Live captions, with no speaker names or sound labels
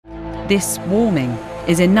This warming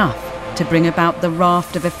is enough to bring about the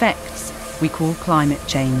raft of effects we call climate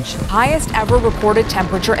change. Highest ever recorded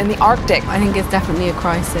temperature in the Arctic. I think it's definitely a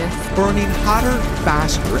crisis. Burning hotter,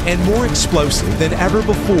 faster, and more explosive than ever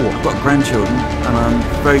before. I've got grandchildren, and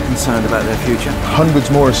I'm very concerned about their future.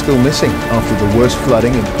 Hundreds more are still missing after the worst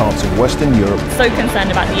flooding in parts of Western Europe. So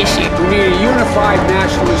concerned about the issue. We need a unified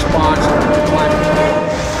national response to climate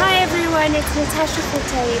change. Hi everyone, it's Natasha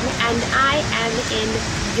Fortuin, and I am in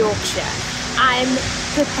Yorkshire. I'm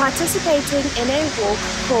participating in a walk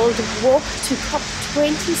called Walk to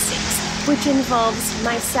COP26, which involves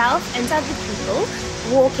myself and other people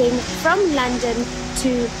walking from London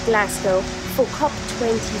to Glasgow for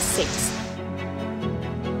COP26,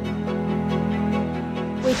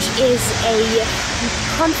 which is a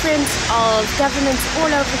conference of governments all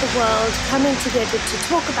over the world coming together to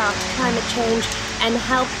talk about climate change and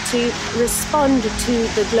help to respond to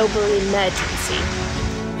the global emergency.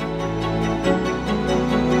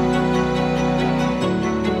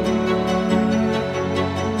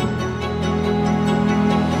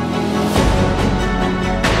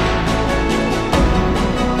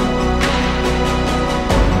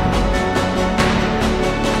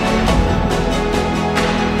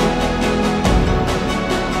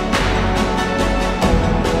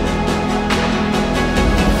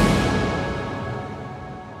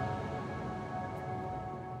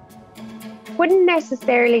 Wouldn't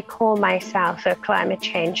necessarily call myself a climate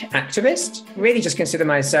change activist. Really just consider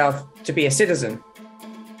myself to be a citizen.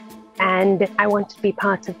 And I want to be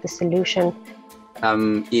part of the solution.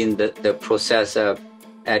 I'm in the process of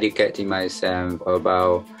educating myself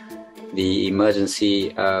about the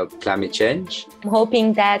emergency of climate change. I'm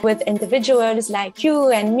hoping that with individuals like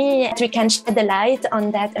you and me, we can shed the light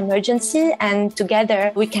on that emergency, and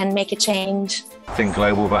together we can make a change. Think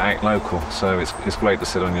global but act local. So it's great to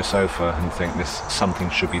sit on your sofa and think something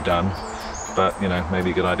should be done. But, you know,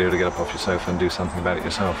 maybe a good idea to get up off your sofa and do something about it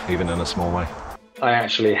yourself, even in a small way. I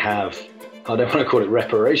actually have, I don't want to call it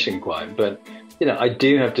reparation quite, but, you know, I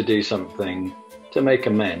do have to do something to make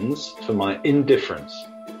amends for my indifference.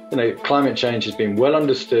 You know, climate change has been well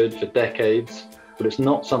understood for decades, but it's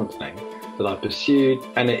not something that I pursued,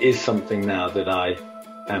 and it is something now that I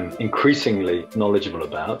am increasingly knowledgeable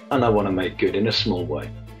about, and I want to make good in a small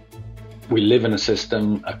way. We live in a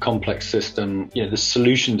system, a complex system. You know, the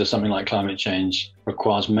solution to something like climate change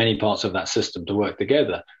requires many parts of that system to work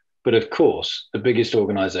together. But of course, the biggest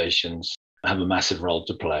organizations have a massive role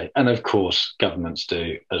to play. And of course, governments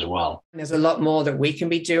do as well. There's a lot more that we can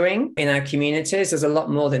be doing in our communities. There's a lot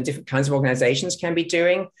more than different kinds of organizations can be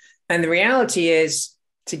doing. And the reality is,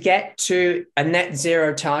 to get to a net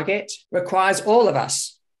zero target requires all of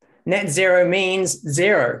us. Net zero means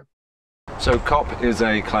zero. So COP is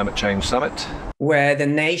a climate change summit where the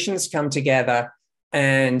nations come together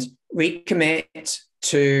and recommit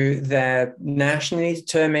to their nationally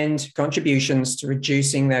determined contributions to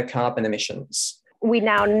reducing their carbon emissions. We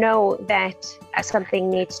now know that something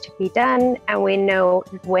needs to be done, and we know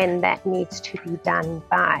when that needs to be done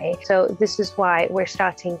by. So this is why we're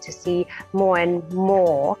starting to see more and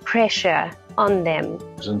more pressure on them.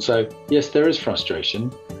 And so, yes, there is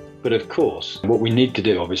frustration, but of course, what we need to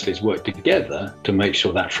do obviously is work together to make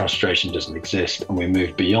sure that frustration doesn't exist and we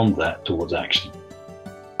move beyond that towards action.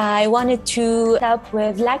 I wanted to help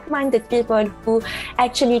with like-minded people who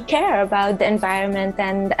actually care about the environment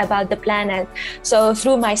and about the planet. So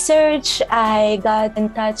through my search, I got in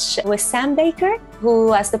touch with Sam Baker, who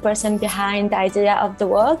was the person behind the idea of the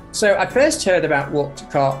walk. So I first heard about Walk to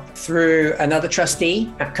COP through another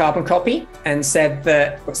trustee at Carbon Copy, and said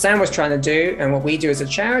that what Sam was trying to do and what we do as a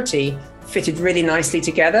charity fitted really nicely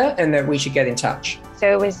together, and that we should get in touch.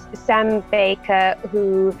 So it was Sam Baker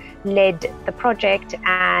who led the project,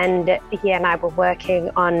 and he and I were working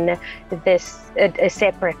on this a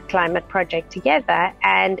separate climate project together,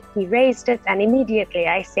 and he raised it, and immediately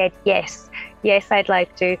I said yes, I'd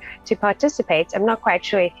like to participate. I'm not quite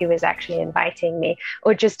sure if he was actually inviting me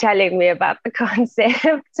or just telling me about the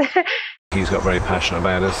concept. He's got very passionate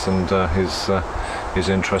about us, and his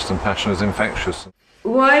interest and passion is infectious.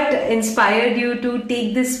 What inspired you to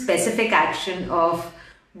take this specific action of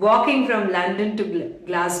walking from London to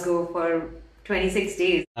Glasgow for 26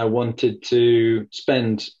 days? I wanted to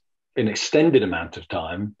spend an extended amount of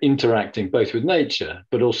time interacting both with nature,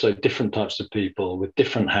 but also different types of people with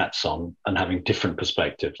different hats on and having different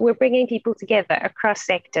perspectives. We're bringing people together across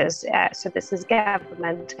sectors. So this is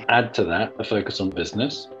government. Add to that a focus on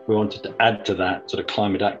business. We wanted to add to that sort of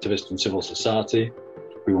climate activists and civil society.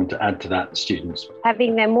 we want to add to that students.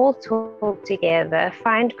 Having them all talk together,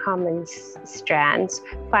 find common strands,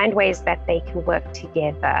 find ways that they can work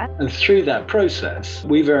together. And through that process,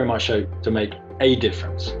 we very much hope to make a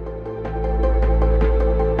difference.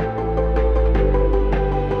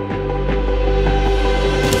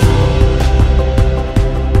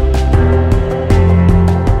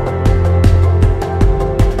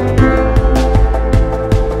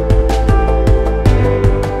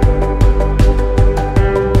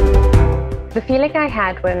 The feeling I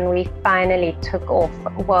had when we finally took off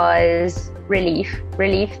was relief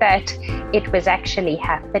that it was actually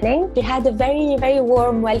happening. We had a very, very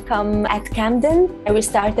warm welcome at Camden. We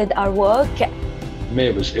started our walk. For me,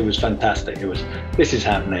 it was fantastic. This is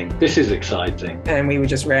happening, this is exciting. And we were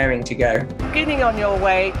just raring to go. Beginning on your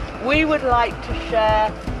way, we would like to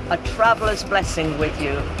share a traveller's blessing with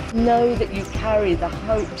you. Know that you carry the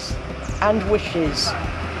hopes and wishes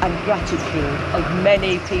and gratitude of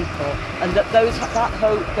many people, and that those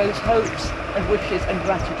hopes and wishes and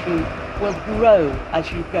gratitude will grow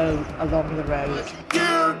as you go along the road.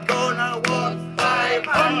 You're gonna walk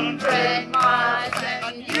 500 miles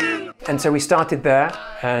and so we started there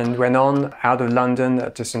and went on out of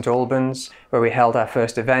London to St Albans, where we held our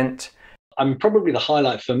first event. Probably the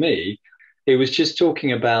highlight for me, it was just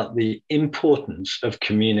talking about the importance of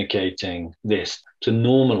communicating this, to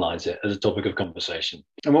normalise it as a topic of conversation.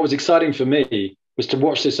 And what was exciting for me was to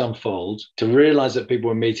watch this unfold, to realise that people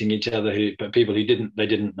were meeting each other, but people who they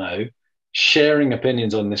didn't know, sharing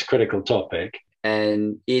opinions on this critical topic.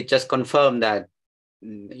 And it just confirmed that,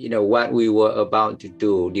 what we were about to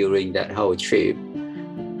do during that whole trip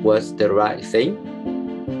was the right thing.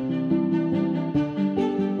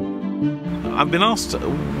 I've been asked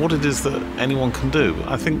what it is that anyone can do.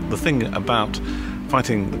 I think the thing about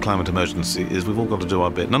fighting the climate emergency is we've all got to do our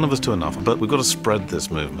bit. None of us do enough, but we've got to spread this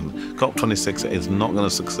movement. COP26 is not going to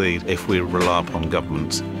succeed if we rely upon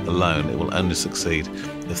governments alone. It will only succeed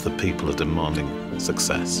if the people are demanding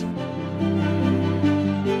success.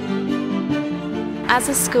 As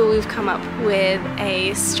a school, we've come up with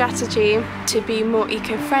a strategy to be more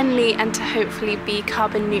eco-friendly and to hopefully be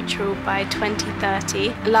carbon neutral by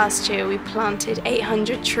 2030. Last year, we planted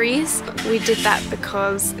 800 trees. We did that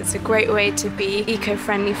because it's a great way to be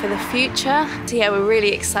eco-friendly for the future. So yeah, we're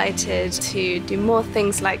really excited to do more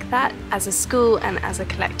things like that as a school and as a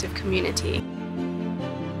collective community.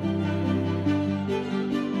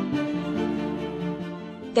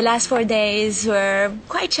 The last 4 days were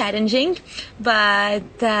quite challenging, but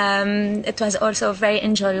it was also very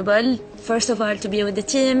enjoyable. First of all, to be with the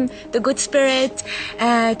team, the good spirit,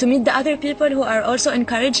 to meet the other people who are also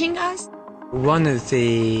encouraging us. One of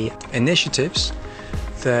the initiatives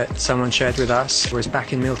that someone shared with us was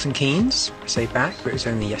back in Milton Keynes. I say back, but it was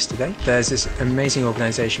only yesterday. There's this amazing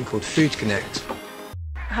organisation called Food Connect.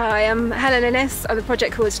 Hi, I'm Helen Innes. I'm the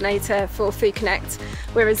project coordinator for Food Connect.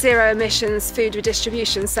 We're a zero-emissions food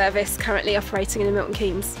redistribution service currently operating in Milton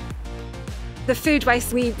Keynes. The food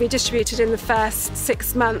waste we redistributed in the first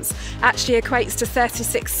 6 months actually equates to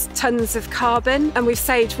 36 tonnes of carbon, and we've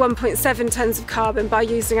saved 1.7 tonnes of carbon by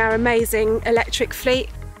using our amazing electric fleet.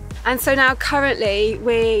 And so now currently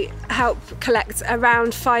we help collect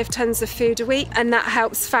around 5 tonnes of food a week, and that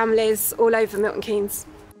helps families all over Milton Keynes.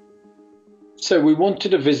 So we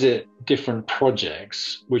wanted to visit different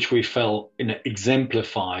projects which we felt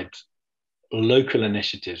exemplified local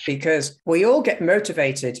initiatives. Because we all get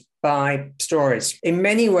motivated by stories. In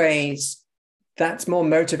many ways, that's more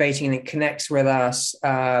motivating and it connects with us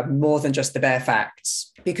more than just the bare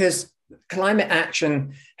facts. Because climate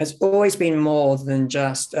action has always been more than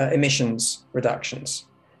just emissions reductions.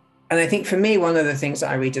 And I think for me, one of the things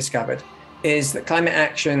that I rediscovered is that climate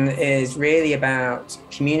action is really about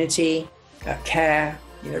community, care,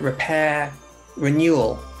 repair,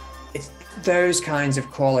 renewal. It's those kinds of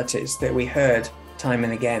qualities that we heard time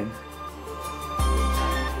and again.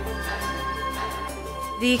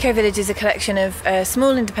 The Eco Village is a collection of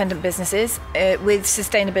small independent businesses with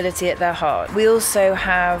sustainability at their heart. We also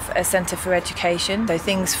have a centre for education, so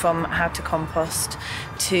things from how to compost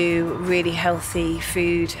to really healthy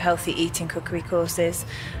food, healthy eating, cookery courses.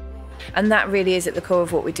 And that really is at the core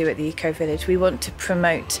of what we do at the Eco Village. We want to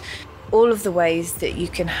promote all of the ways that you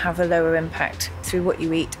can have a lower impact through what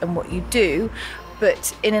you eat and what you do,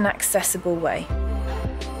 but in an accessible way.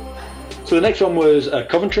 So the next one was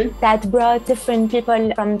Coventry. That brought different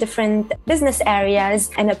people from different business areas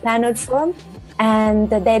in a panel forum, and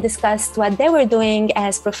they discussed what they were doing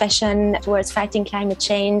as profession towards fighting climate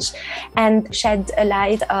change and shed a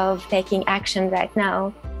light of taking action right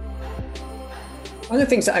now. One of the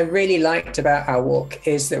things that I really liked about our walk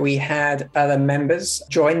is that we had other members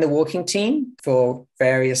join the walking team for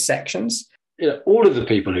various sections. You know, all of the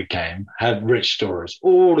people who came had rich stories.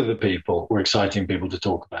 All of the people were exciting people to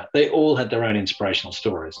talk about. They all had their own inspirational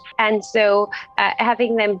stories. And so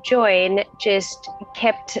having them join just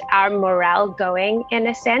kept our morale going in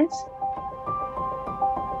a sense.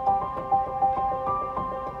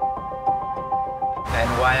 And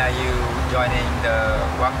why are you joining the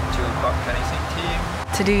Walk to COP26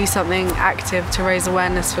 team? To do something active to raise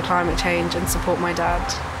awareness for climate change and support my dad.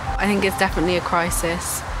 I think it's definitely a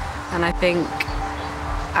crisis, and I think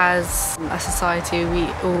as a society we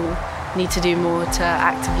all need to do more to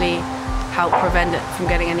actively help prevent it from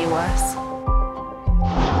getting any worse.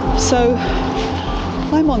 So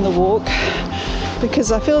I'm on the walk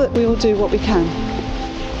because I feel that we all do what we can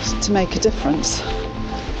to make a difference.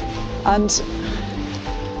 And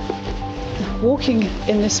walking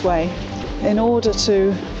in this way in order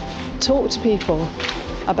to talk to people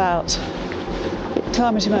about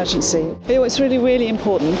climate emergency. You know, it's really, really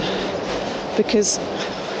important because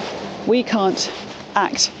we can't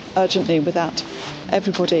act urgently without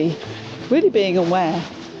everybody really being aware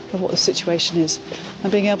of what the situation is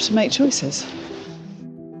and being able to make choices.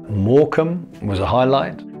 Morecambe was a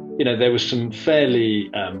highlight. You know, there was some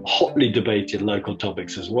fairly hotly debated local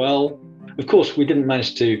topics as well. Of course, we didn't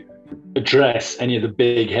manage to address any of the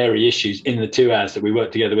big hairy issues in the 2 hours that we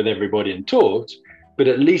worked together with everybody and talked, but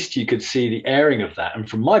at least you could see the airing of that. And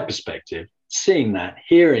from my perspective, seeing that,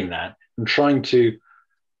 hearing that, and trying to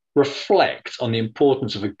reflect on the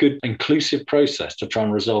importance of a good inclusive process to try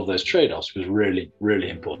and resolve those trade-offs was really, really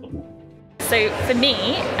important. So for me,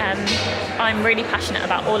 I'm really passionate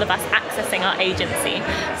about all of us accessing our agency.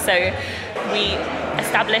 So we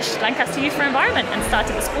established Lancaster Youth for Environment and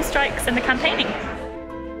started the school strikes and the campaigning.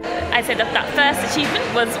 I'd say that first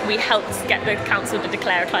achievement was we helped get the council to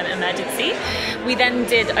declare a climate emergency. We then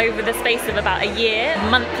did, over the space of about a year,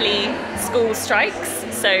 monthly school strikes.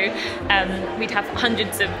 So we'd have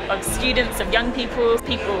hundreds of students, of young people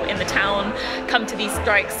in the town come to these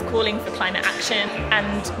strikes calling for climate action.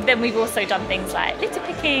 And then we've also done things like litter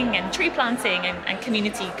picking and tree planting and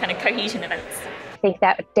community kind of cohesion events. I think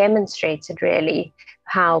that demonstrated really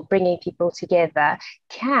how bringing people together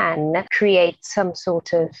can create some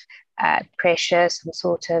sort of pressure, some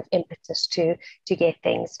sort of impetus to get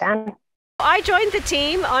things done. I joined the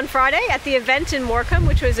team on Friday at the event in Morecambe,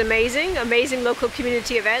 which was amazing local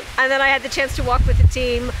community event. And then I had the chance to walk with the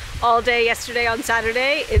team all day yesterday on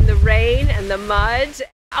Saturday in the rain and the mud.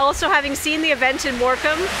 Also, having seen the event in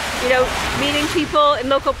Morecambe, you know, meeting people in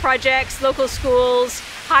local projects, local schools,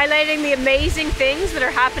 highlighting the amazing things that are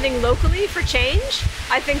happening locally for change,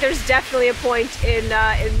 I think there's definitely a point in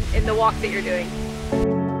the walk that you're doing.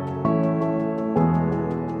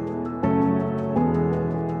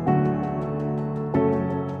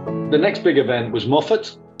 The next big event was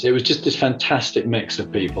Moffat. It was just this fantastic mix of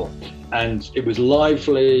people, and it was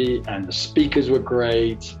lively, and the speakers were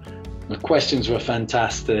great, the questions were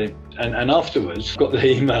fantastic. And afterwards, got the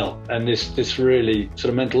email, and this really sort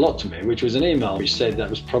of meant a lot to me, which was an email which said that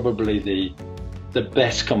was probably the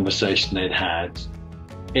best conversation they'd had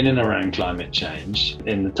in and around climate change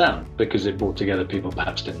in the town, because it brought together people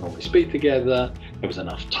perhaps didn't normally speak together. There was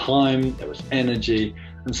enough time, there was energy.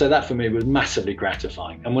 And so that for me was massively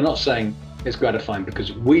gratifying. And we're not saying it's gratifying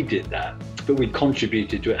because we did that, but we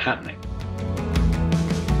contributed to it happening.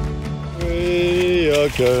 We are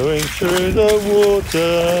going through the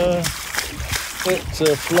water. It's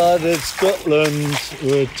a flooded Scotland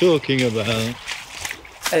we're talking about.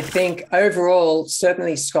 I think overall,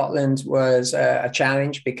 certainly Scotland was a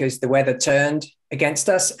challenge because the weather turned against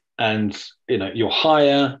us. And, you know, you're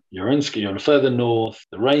higher, you're further north,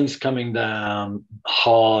 the rain's coming down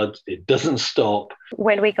hard, it doesn't stop.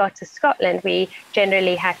 When we got to Scotland, we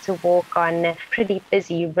generally had to walk on pretty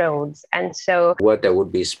busy roads. And so water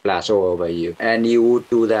would be splashed all over you. And you would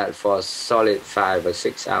do that for a solid 5 or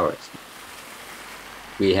 6 hours.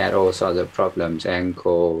 We had all sorts of problems,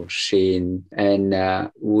 ankle, shin,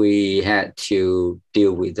 and we had to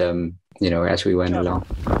deal with them, you know, as we went along.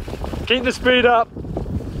 Keep the speed up.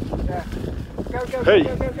 Hey,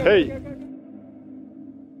 hey.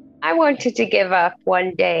 I wanted to give up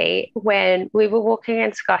one day when we were walking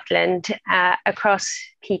in Scotland across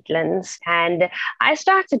peatlands, and I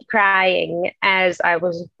started crying as I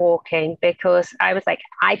was walking because I was like,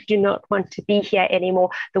 I do not want to be here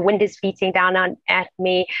anymore. The wind is beating down at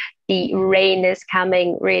me. The rain is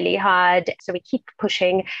coming really hard. So we keep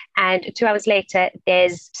pushing, and 2 hours later,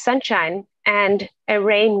 there's sunshine and a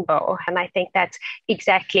rainbow. And I think that's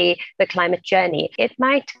exactly the climate journey. It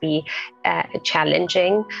might be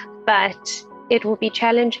challenging, but It will be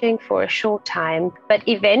challenging for a short time, but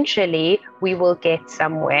eventually we will get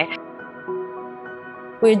somewhere.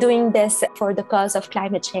 We're doing this for the cause of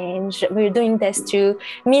climate change. We're doing this to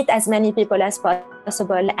meet as many people as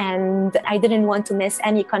possible. And I didn't want to miss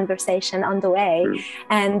any conversation on the way.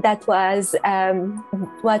 And that was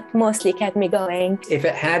what mostly kept me going. If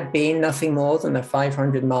it had been nothing more than a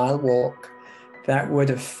 500-mile walk, that would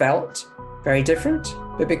have felt very different.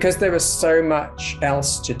 But because there was so much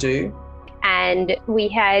else to do. And we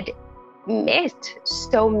had met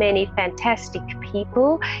so many fantastic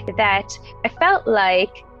people that I felt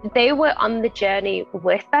like they were on the journey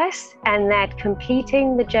with us, and that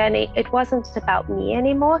completing the journey, it wasn't about me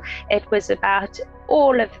anymore. It was about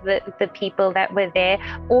all of the people that were there,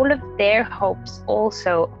 all of their hopes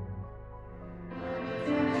also.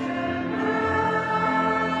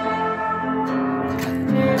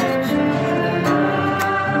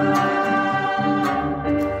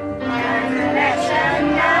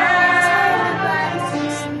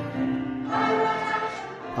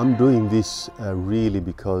 I'm doing this really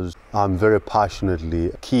because I'm very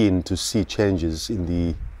passionately keen to see changes in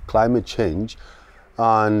the climate change,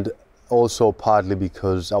 and also partly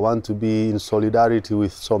because I want to be in solidarity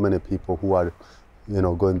with so many people who are,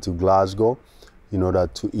 going to Glasgow in order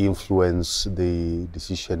to influence the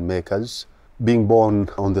decision makers. Being born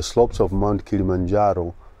on the slopes of Mount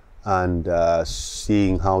Kilimanjaro and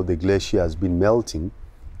seeing how the glacier has been melting,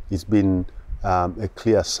 it's been a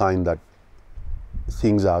clear sign that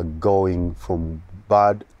things are going from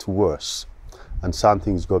bad to worse, and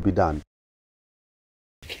something's got to be done.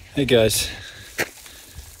 Hey guys,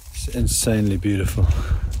 it's insanely beautiful.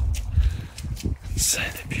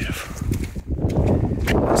 Insanely beautiful.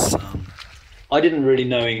 The sun. I didn't really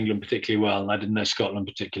know England particularly well, and I didn't know Scotland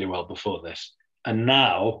particularly well before this. And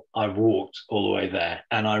now I've walked all the way there,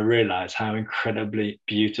 and I realise how incredibly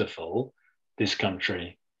beautiful this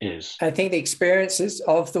country is. I think the experiences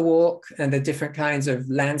of the walk and the different kinds of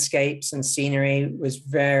landscapes and scenery was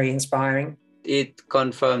very inspiring. It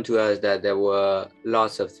confirmed to us that there were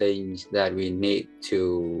lots of things that we need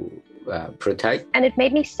to protect. And it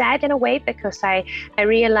made me sad in a way, because I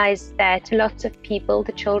realized that lots of people,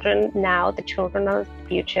 the children now, the children of the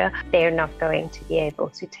future, they're not going to be able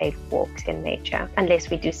to take walks in nature unless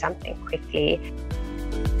we do something quickly.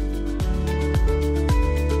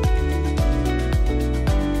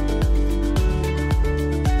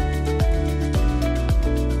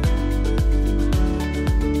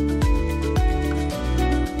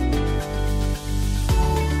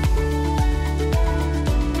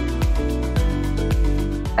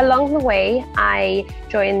 Along the way, I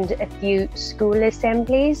joined a few school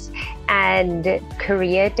assemblies and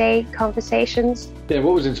career day conversations. Yeah,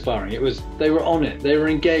 what was inspiring? It was they were on it, they were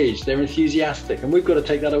engaged, they were enthusiastic, and we've got to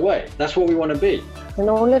take that away. That's what we want to be. And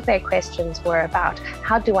all of their questions were about,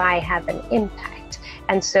 how do I have an impact?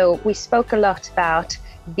 And so we spoke a lot about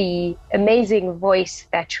the amazing voice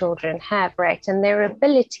that children have, right? And their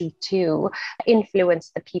ability to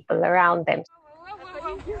influence the people around them.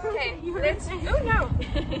 Okay, let's. Oh no!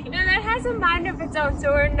 No, that has a mind of its own,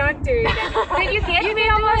 so we're not doing that. Did you get me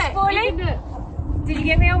almost falling? Did you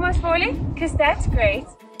get me almost falling? Because that's great.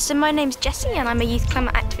 So my name's Jessie and I'm a youth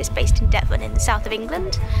climate activist based in Devon in the south of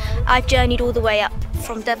England. I've journeyed all the way up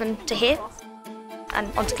from Devon to here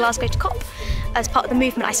and onto Glasgow to COP. As part of the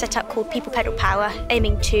movement I set up called People Pedal Power,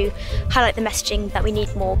 aiming to highlight the messaging that we need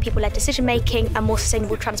more people-led decision-making and more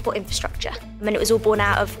sustainable transport infrastructure. And it was all born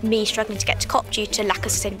out of me struggling to get to COP due to lack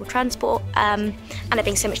of sustainable transport and it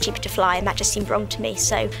being so much cheaper to fly, and that just seemed wrong to me.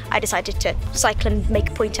 So I decided to cycle and make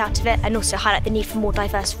a point out of it, and also highlight the need for more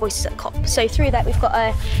diverse voices at COP. So through that we've got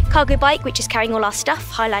a cargo bike which is carrying all our stuff,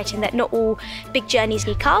 highlighting that not all big journeys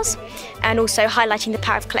need cars, and also highlighting the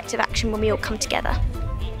power of collective action when we all come together.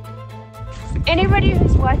 Anybody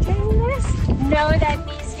who's watching this know that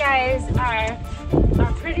these guys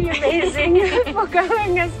are pretty amazing for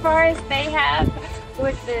going as far as they have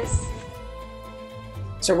with this.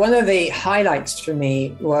 So one of the highlights for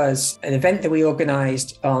me was an event that we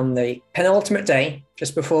organised on the penultimate day,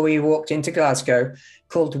 just before we walked into Glasgow,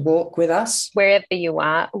 called Walk With Us. Wherever you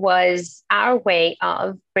are was our way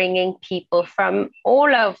of bringing people from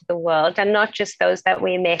all over the world, and not just those that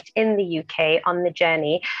we met in the UK on the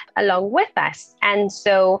journey, along with us. And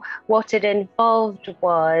so what it involved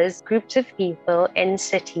was groups of people in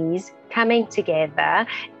cities coming together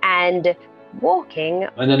and walking.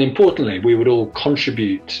 And then importantly, we would all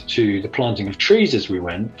contribute to the planting of trees as we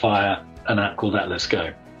went via an app called Let's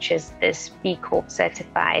Go, which is this B Corp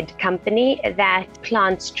certified company that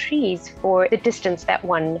plants trees for the distance that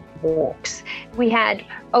one walks. We had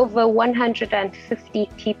over 150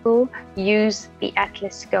 people use the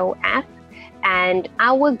Let's Go app, and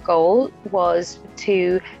our goal was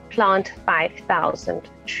to plant 5,000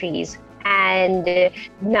 trees. And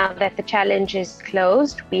now that the challenge is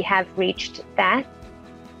closed, we have reached that.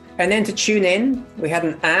 And then to tune in, we had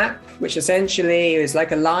an app, which essentially is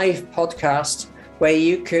like a live podcast where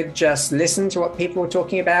you could just listen to what people were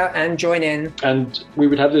talking about and join in. And we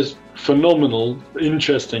would have this phenomenal,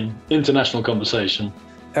 interesting international conversation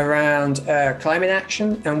around climate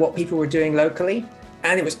action and what people were doing locally.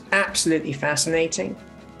 And it was absolutely fascinating.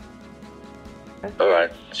 All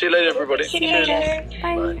right. See you later, everybody. See you later.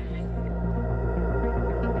 Bye. Bye.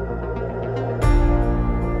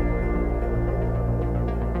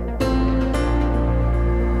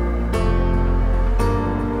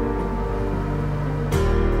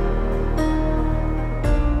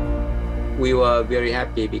 We were very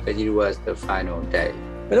happy because it was the final day.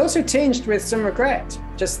 But also tinged with some regret.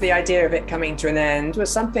 Just the idea of it coming to an end was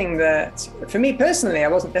something that, for me personally, I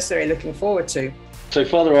wasn't necessarily looking forward to. So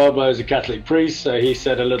Father Arbo is a Catholic priest, so he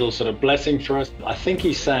said a little sort of blessing for us. I think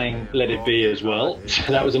he sang Let It Be as well,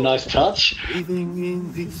 so that was a nice touch. Living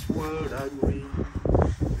in this world agree,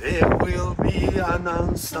 there will be an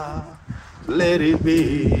answer, let it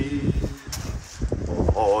be.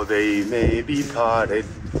 Or they may be parted,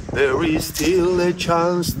 there is still a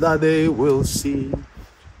chance that they will see.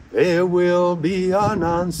 There will be an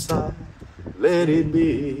answer, let it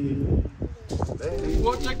be.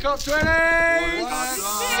 Water Cup 20!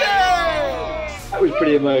 That was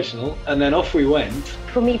pretty emotional, and then off we went.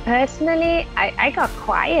 For me personally, I got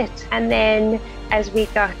quiet. And then as we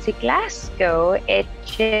got to Glasgow, it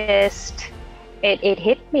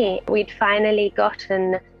hit me. We'd finally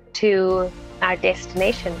gotten to our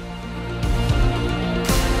destination.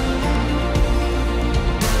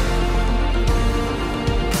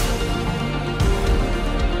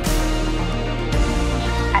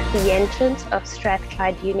 At the entrance of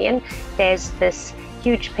Strathclyde Union, there's this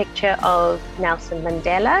huge picture of Nelson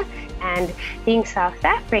Mandela, and being South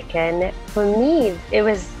African, for me, it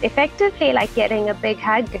was effectively like getting a big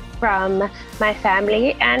hug from my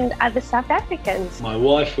family and other South Africans. My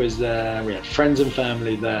wife was there, we had friends and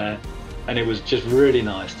family there, and it was just really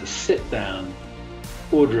nice to sit down,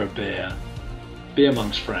 order a beer, be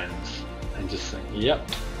amongst friends, and just think, yep,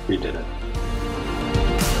 we did it.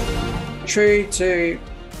 True to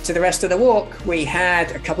the rest of the walk, we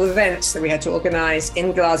had a couple of events that we had to organise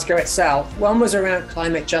in Glasgow itself. One was around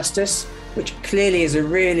climate justice, which clearly is a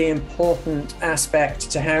really important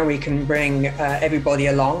aspect to how we can bring everybody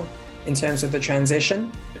along in terms of the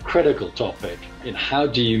transition. A critical topic in how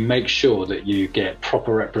do you make sure that you get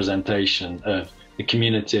proper representation of the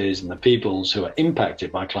communities and the peoples who are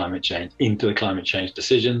impacted by climate change into the climate change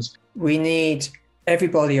decisions. We need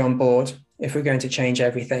everybody on board if we're going to change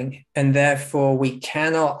everything. And therefore, we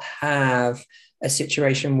cannot have a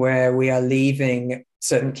situation where we are leaving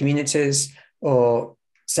certain communities or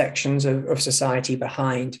sections of society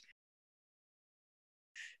behind.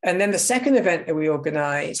 And then the second event that we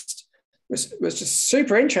organized was just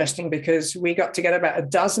super interesting because we got together about a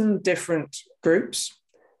dozen different groups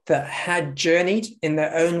that had journeyed in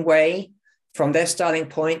their own way from their starting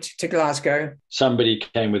point to Glasgow. Somebody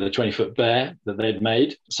came with a 20-foot bear that they'd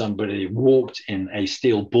made. Somebody walked in a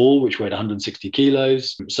steel bull, which weighed 160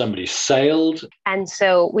 kilos. Somebody sailed. And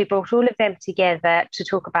so we brought all of them together to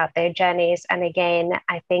talk about their journeys. And again,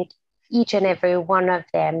 I think each and every one of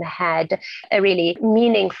them had a really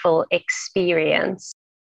meaningful experience.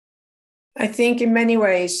 I think in many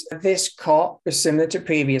ways, this COP was similar to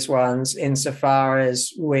previous ones insofar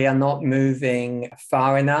as we are not moving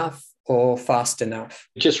far enough or fast enough.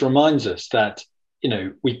 It just reminds us that,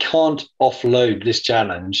 we can't offload this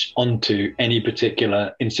challenge onto any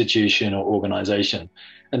particular institution or organization,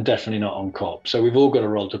 and definitely not on COP. So we've all got a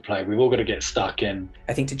role to play. We've all got to get stuck in.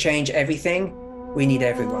 I think to change everything, we need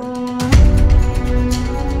everyone.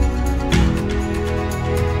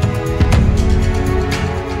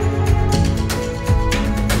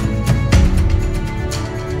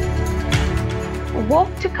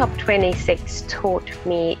 Walk to COP26 taught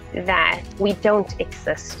me that we don't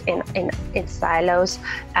exist in silos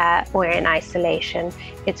or in isolation.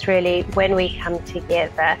 It's really when we come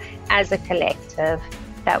together as a collective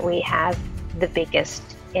that we have the biggest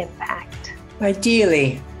impact.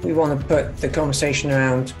 Ideally, we want to put the conversation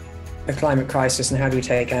around the climate crisis and how do we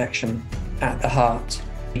take action at the heart.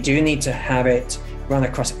 We do need to have it run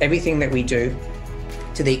across everything that we do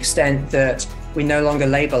to the extent that we no longer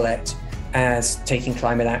label it as taking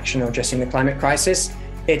climate action or addressing the climate crisis.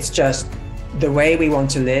 It's just the way we want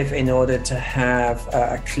to live in order to have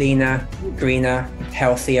a cleaner, greener,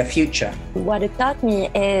 healthier future. What it taught me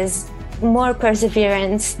is more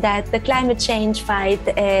perseverance, that the climate change fight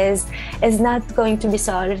is not going to be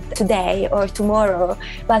solved today or tomorrow,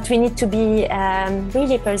 but we need to be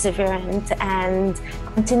really perseverant and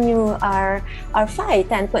continue our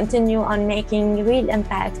fight and continue on making real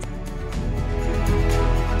impact.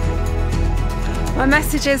 My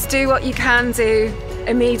message is do what you can do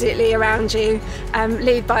immediately around you.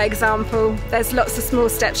 Lead by example. There's lots of small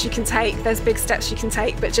steps you can take, there's big steps you can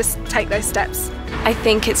take, but just take those steps. I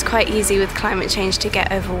think it's quite easy with climate change to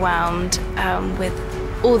get overwhelmed with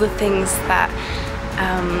all the things that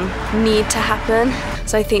need to happen.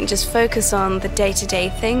 So I think just focus on the day-to-day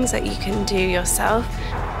things that you can do yourself.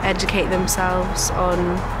 Educate themselves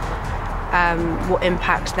on what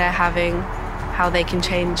impact they're having, how they can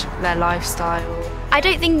change their lifestyle. I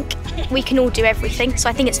don't think we can all do everything, so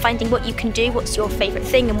I think it's finding what you can do, what's your favourite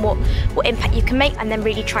thing and what impact you can make, and then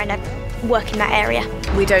really trying to work in that area.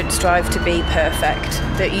 We don't strive to be perfect,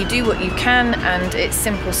 that you do what you can and it's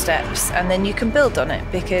simple steps, and then you can build on it,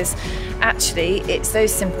 because actually it's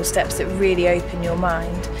those simple steps that really open your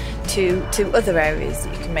mind to other areas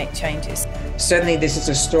that you can make changes. Certainly this is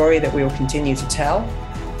a story that we will continue to tell,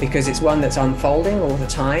 because it's one that's unfolding all the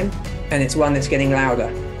time and it's one that's getting louder.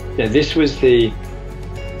 Yeah, this was the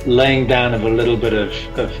laying down of a little bit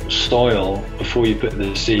of soil before you put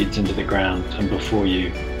the seeds into the ground, and before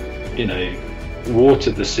you water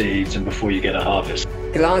the seeds, and before you get a harvest.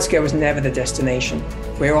 Glasgow was never the destination.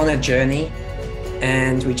 We're on a journey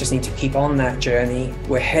and we just need to keep on that journey.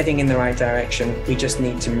 We're heading in the right direction. We just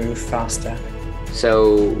need to move faster.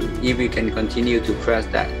 So if we can continue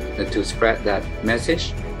to spread that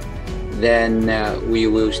message, then we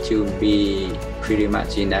will still be pretty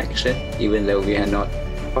much in action, even though we are not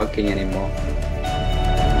working anymore.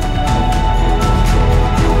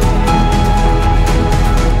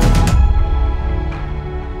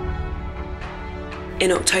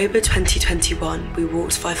 In October 2021, we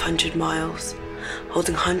walked 500 miles,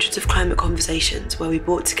 holding hundreds of climate conversations where we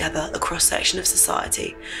brought together a cross-section of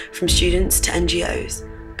society, from students to NGOs,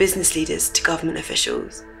 business leaders to government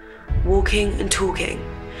officials. Walking and talking,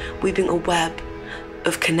 weaving a web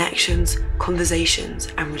of connections, conversations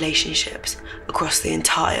and relationships across the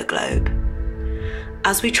entire globe.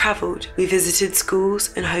 As we travelled, we visited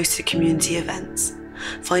schools and hosted community events,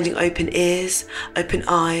 finding open ears, open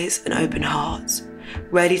eyes and open hearts,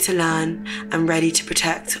 ready to learn and ready to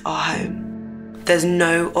protect our home. There's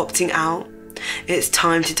no opting out. It's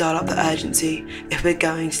time to dial up the urgency if we're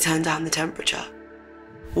going to turn down the temperature.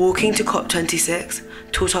 Walking to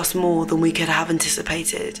COP26 taught us more than we could have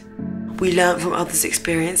anticipated. We learned from others'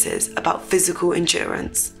 experiences about physical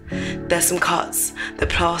endurance. There's some cuts that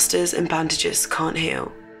plasters and bandages can't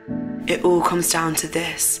heal. It all comes down to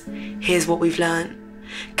this. Here's what we've learned.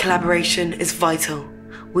 Collaboration is vital.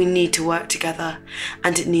 We need to work together,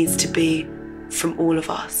 and it needs to be from all of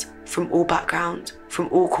us, from all backgrounds, from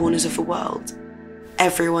all corners of the world.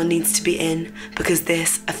 Everyone needs to be in, because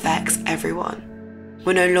this affects everyone.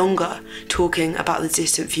 We're no longer talking about the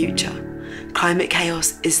distant future. Climate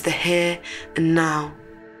chaos is the here and now.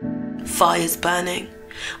 Fires burning,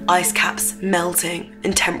 ice caps melting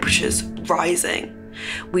and temperatures rising.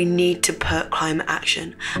 We need to put climate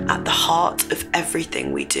action at the heart of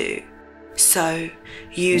everything we do. So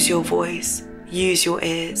use your voice, use your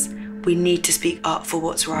ears. We need to speak up for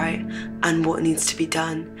what's right and what needs to be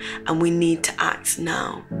done, and we need to act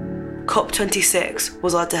now. COP26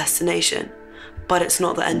 was our destination, but it's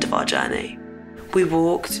not the end of our journey. We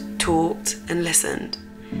walked, talked and listened.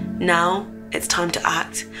 Now it's time to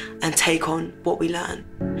act and take on what we learn.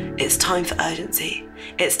 It's time for urgency.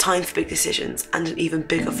 It's time for big decisions and an even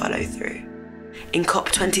bigger follow through. In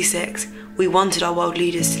COP26, we wanted our world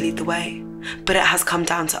leaders to lead the way, but it has come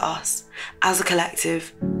down to us, as a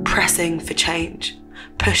collective, pressing for change,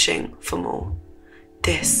 pushing for more.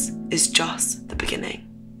 This is just the beginning.